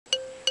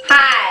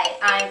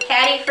I'm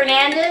Patty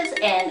Fernandez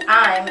and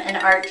I'm an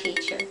art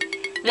teacher.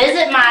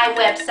 Visit my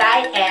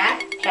website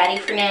at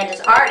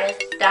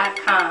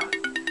pattyfernandezartist.com.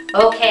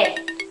 Okay,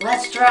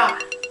 let's draw.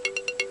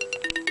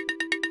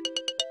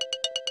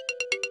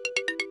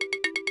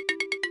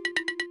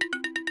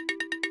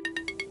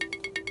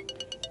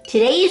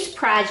 Today's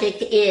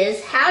project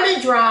is how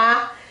to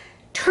draw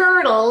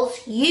turtles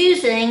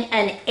using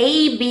an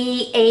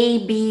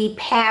ABAB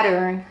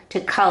pattern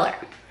to color.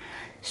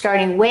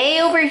 Starting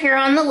way over here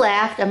on the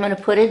left, I'm going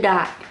to put a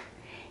dot.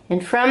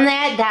 And from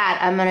that dot,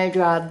 I'm going to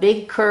draw a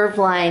big curved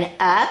line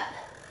up,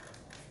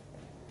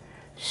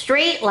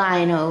 straight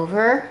line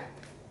over,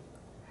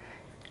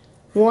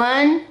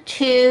 1,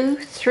 2,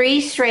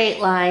 3 straight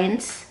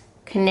lines,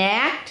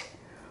 connect,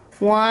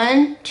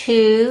 1,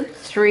 2,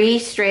 3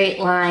 straight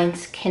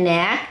lines,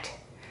 connect.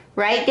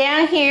 Right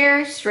down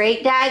here,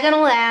 straight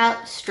diagonal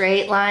out,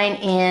 straight line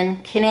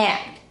in,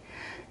 connect.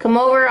 Come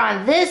over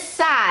on this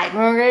side, and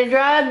we're going to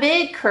draw a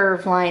big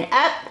curved line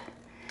up,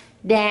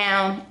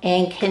 down,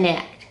 and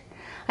connect.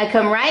 I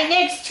come right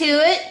next to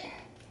it,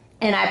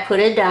 and I put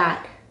a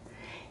dot.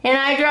 And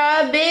I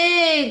draw a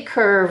big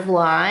curved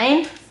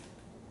line.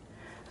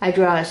 I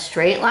draw a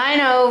straight line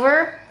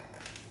over.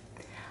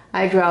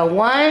 I draw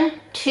 1,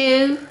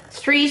 2,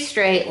 3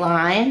 straight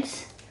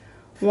lines.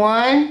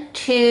 1,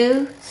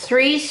 2,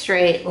 3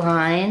 straight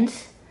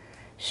lines.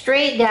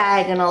 Straight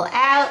diagonal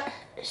out,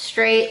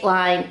 straight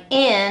line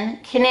in,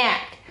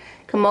 connect.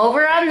 Come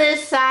over on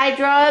this side,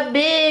 draw a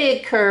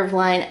big curved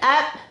line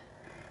up,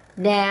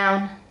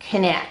 down,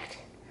 connect.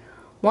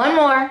 One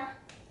more,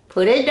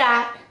 put a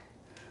dot.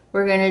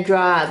 We're going to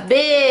draw a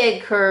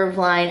big curved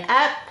line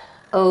up,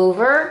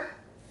 over,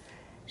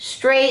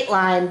 straight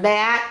line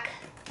back,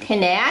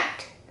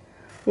 connect.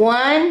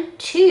 1,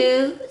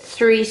 2,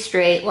 3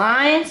 straight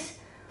lines.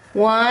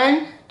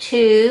 1,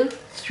 2,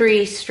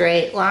 3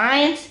 straight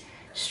lines.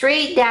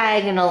 Straight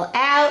diagonal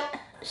out,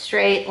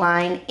 straight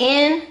line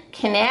in,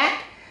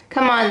 connect.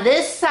 Come on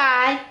this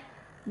side,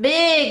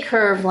 big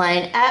curved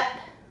line up,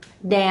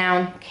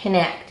 down,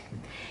 connect.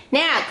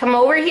 Now come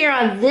over here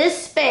on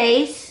this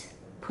space,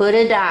 put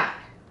a dot.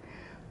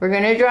 We're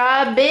going to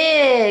draw a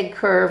big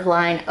curved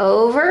line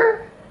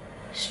over,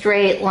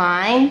 straight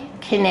line,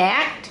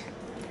 connect.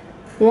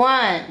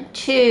 1,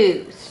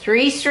 2,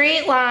 3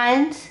 straight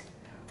lines.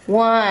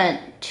 1,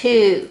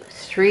 2,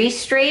 3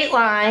 straight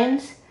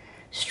lines.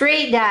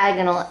 Straight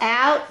diagonal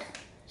out,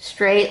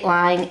 straight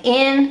line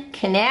in,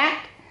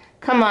 connect.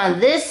 Come on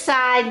this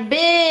side,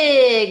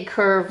 big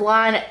curved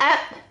line up,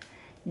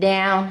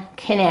 down,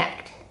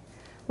 connect.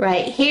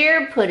 Right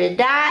here, put a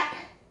dot.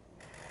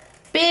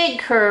 Big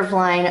curved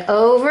line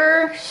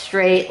over,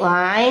 straight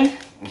line,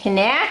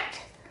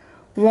 connect.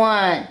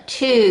 1,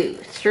 2,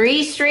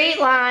 3 straight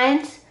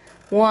lines.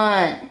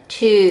 1,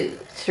 2,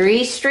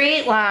 3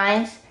 straight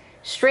lines.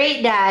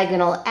 Straight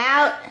diagonal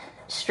out,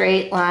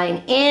 straight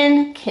line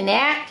in,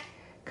 connect.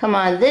 Come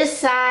on this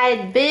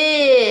side,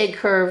 big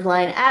curved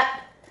line up,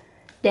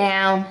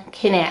 down,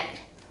 connect.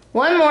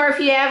 One more if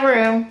you have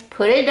room,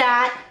 put a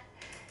dot.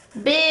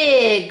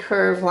 Big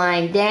curved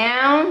line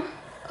down,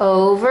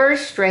 over,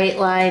 straight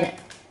line,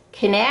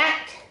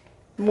 connect.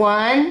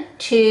 1,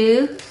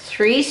 2,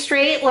 3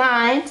 straight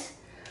lines.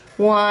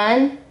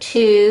 1,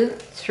 2,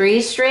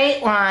 3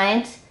 straight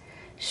lines.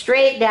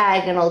 Straight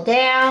diagonal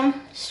down,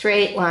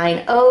 straight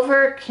line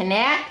over,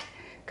 connect.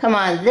 Come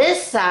on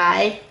this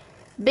side,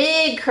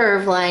 big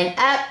curved line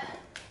up,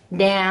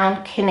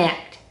 down,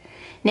 connect.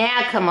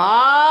 Now come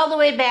all the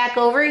way back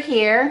over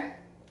here,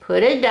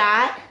 put a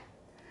dot.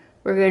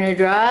 We're going to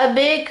draw a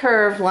big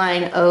curved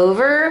line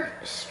over,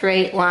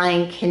 straight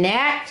line,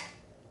 connect.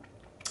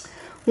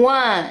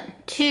 1,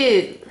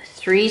 2,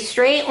 3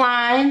 straight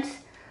lines.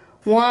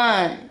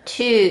 1,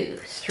 2,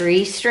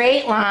 3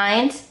 straight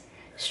lines.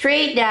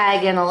 Straight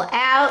diagonal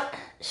out,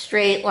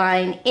 straight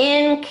line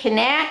in,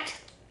 connect.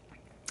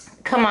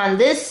 Come on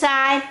this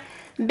side,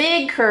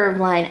 big curved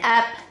line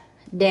up,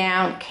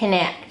 down,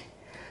 connect.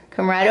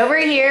 Come right over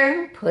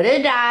here, put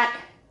a dot.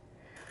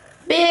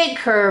 Big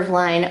curved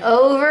line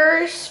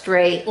over,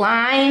 straight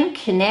line,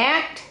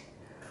 connect.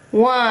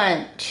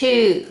 1,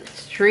 2,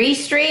 3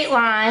 straight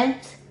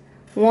lines.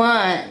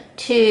 1,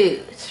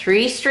 2,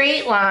 3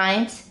 straight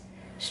lines.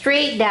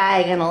 Straight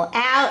diagonal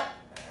out,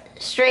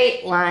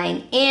 straight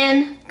line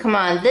in. Come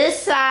on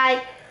this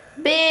side,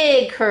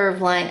 big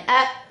curved line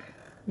up,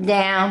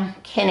 down,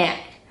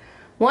 connect.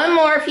 One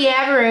more if you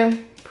have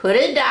room, put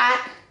a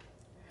dot.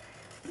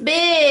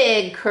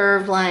 Big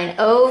curved line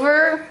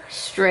over,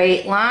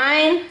 straight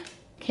line,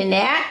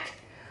 connect.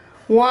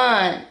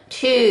 1,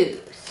 2,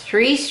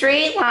 3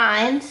 straight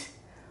lines.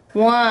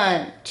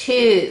 1,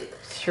 2,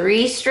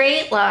 3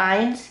 straight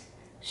lines.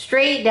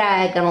 Straight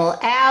diagonal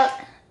out,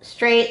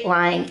 straight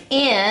line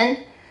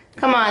in.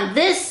 Come on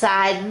this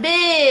side,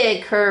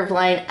 big curved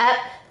line up,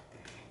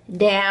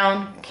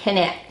 down,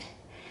 connect.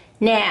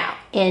 Now,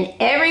 in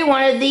every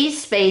one of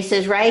these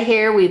spaces right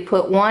here, we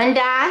put 1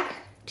 dot,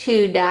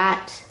 2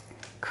 dots,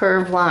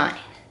 curved line.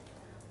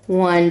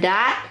 1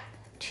 dot,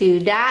 2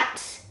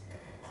 dots,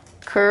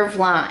 curved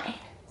line.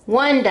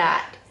 1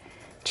 dot,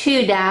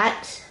 2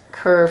 dots,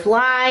 curved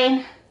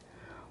line,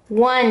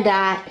 1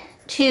 dot,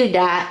 2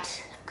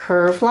 dots,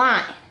 curved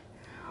line,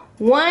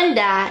 1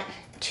 dot,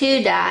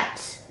 2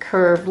 dots,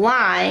 curved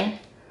line,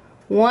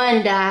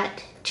 1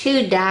 dot,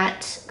 2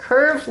 dots,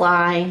 curved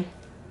line,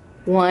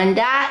 1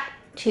 dot,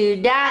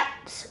 2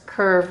 dots,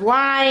 curved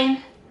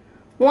line,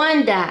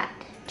 1 dot,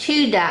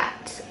 2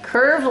 dots,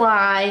 curved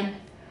line,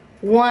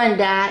 1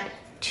 dot,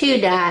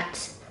 2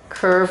 dots,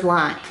 curved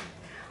line.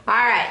 All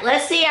right,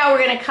 let's see how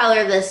we're going to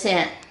color this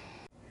in.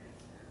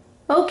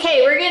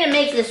 Okay, we're going to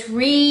make this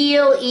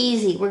real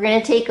easy. We're going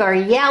to take our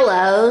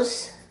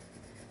yellows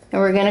and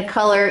we're going to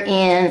color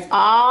in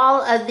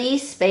all of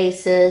these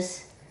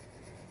spaces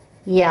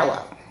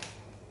yellow.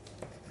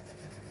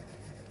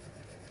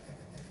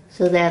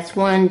 So that's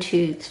 1,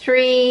 2,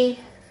 3,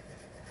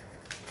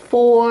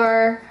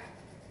 4,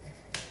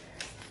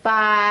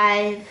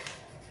 5,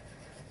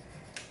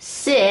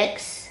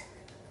 6,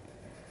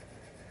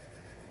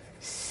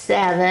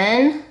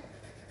 7,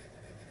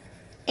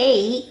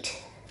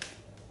 8,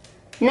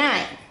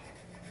 9.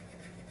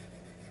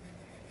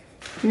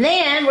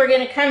 Then we're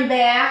going to come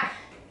back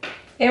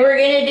and we're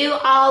going to do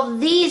all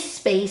these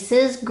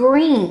spaces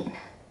green.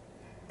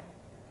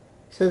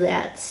 So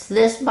that's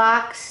this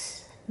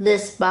box,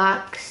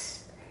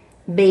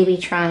 baby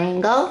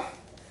triangle.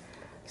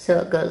 So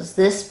it goes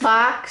this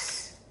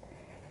box,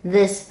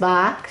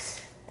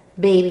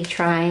 baby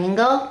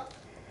triangle,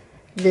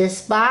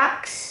 this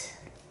box,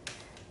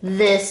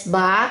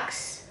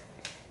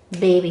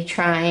 baby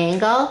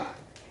triangle,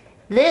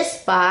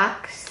 this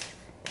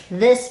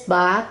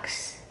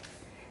box,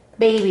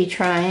 baby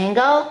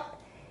triangle,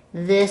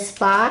 this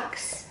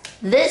box,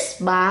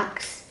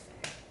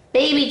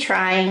 baby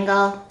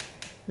triangle,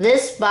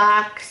 this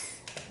box,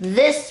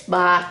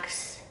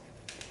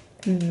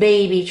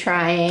 baby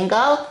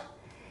triangle,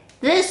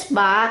 this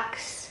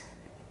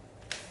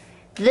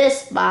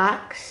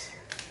box,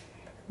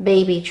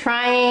 baby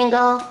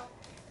triangle,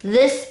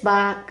 this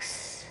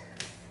box,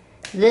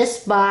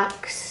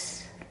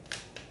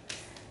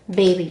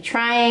 baby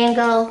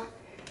triangle,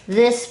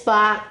 this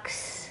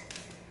box,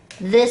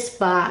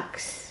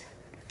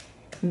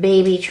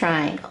 baby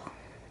triangle.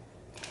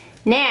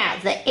 Now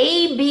the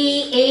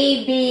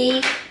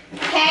AB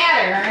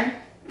pattern,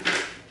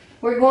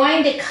 we're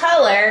going to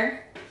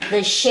color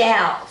the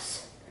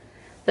shells.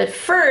 But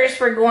first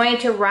we're going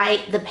to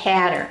write the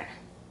pattern.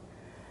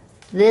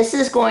 This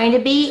is going to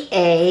be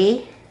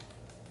A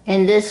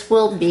and this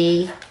will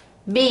be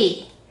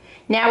B.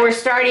 Now we're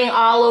starting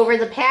all over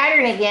the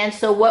pattern again,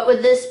 so what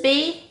would this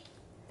be?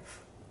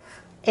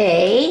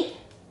 A,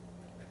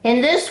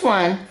 and this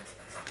one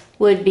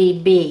would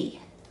be B.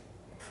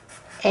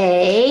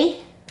 A,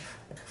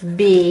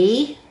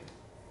 B,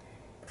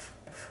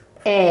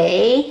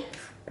 A,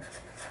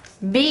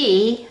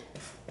 B,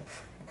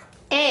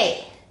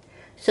 A.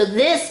 So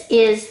this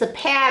is the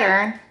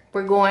pattern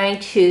we're going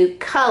to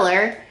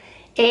color.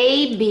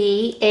 A,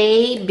 B,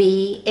 A,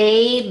 B,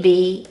 A,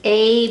 B,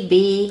 A,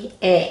 B,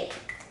 A.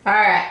 All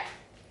right.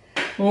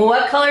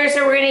 What colors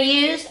are we going to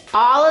use?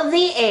 All of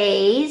the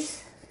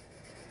A's.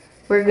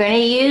 We're going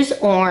to use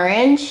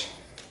orange.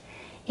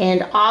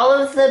 And all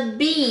of the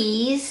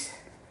B's,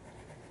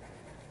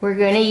 we're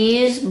going to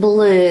use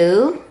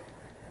blue.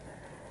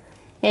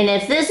 And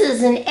if this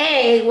is an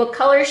A, what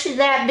color should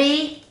that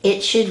be?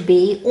 It should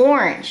be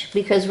orange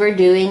because we're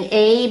doing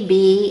A,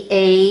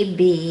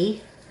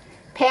 B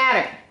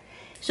pattern.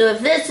 So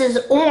if this is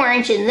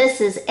orange and this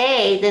is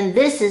A, then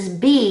this is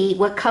B.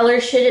 What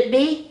color should it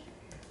be?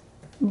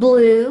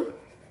 Blue.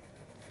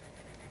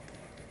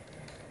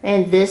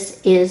 And this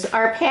is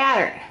our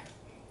pattern.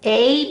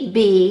 A,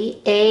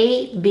 B,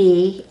 A,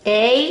 B,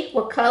 A.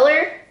 What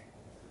color?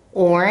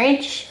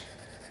 Orange.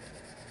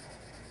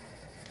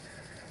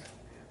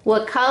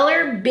 What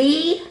color?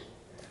 B,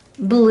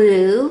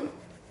 blue.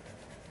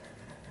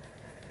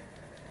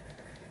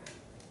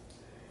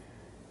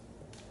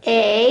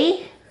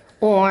 A,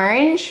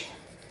 orange.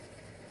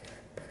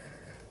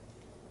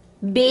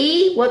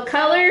 B, what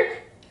color?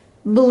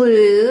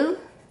 Blue.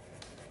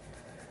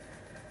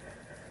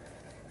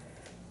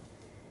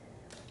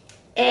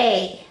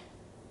 A,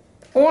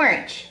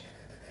 orange.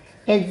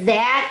 And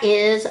that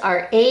is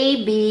our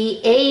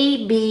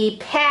AB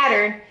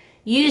pattern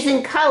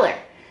using color.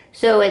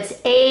 So it's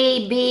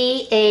A,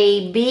 B,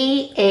 A,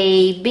 B,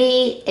 A,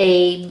 B,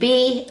 A,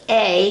 B,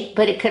 A,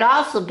 but it could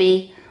also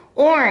be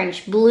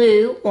orange,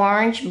 blue,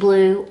 orange,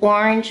 blue,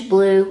 orange,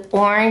 blue,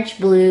 orange,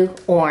 blue,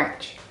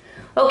 orange.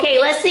 Okay,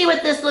 let's see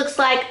what this looks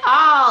like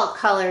all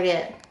colored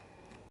in.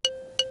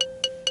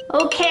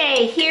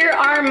 Okay, here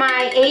are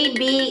my A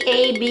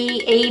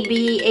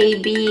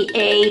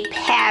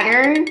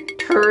pattern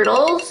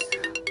turtles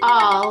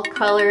all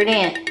colored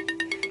in.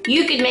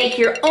 You could make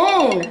your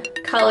own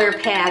color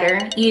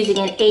pattern using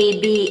an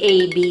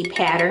AB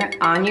pattern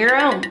on your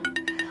own.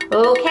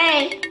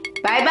 Okay,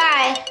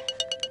 bye-bye.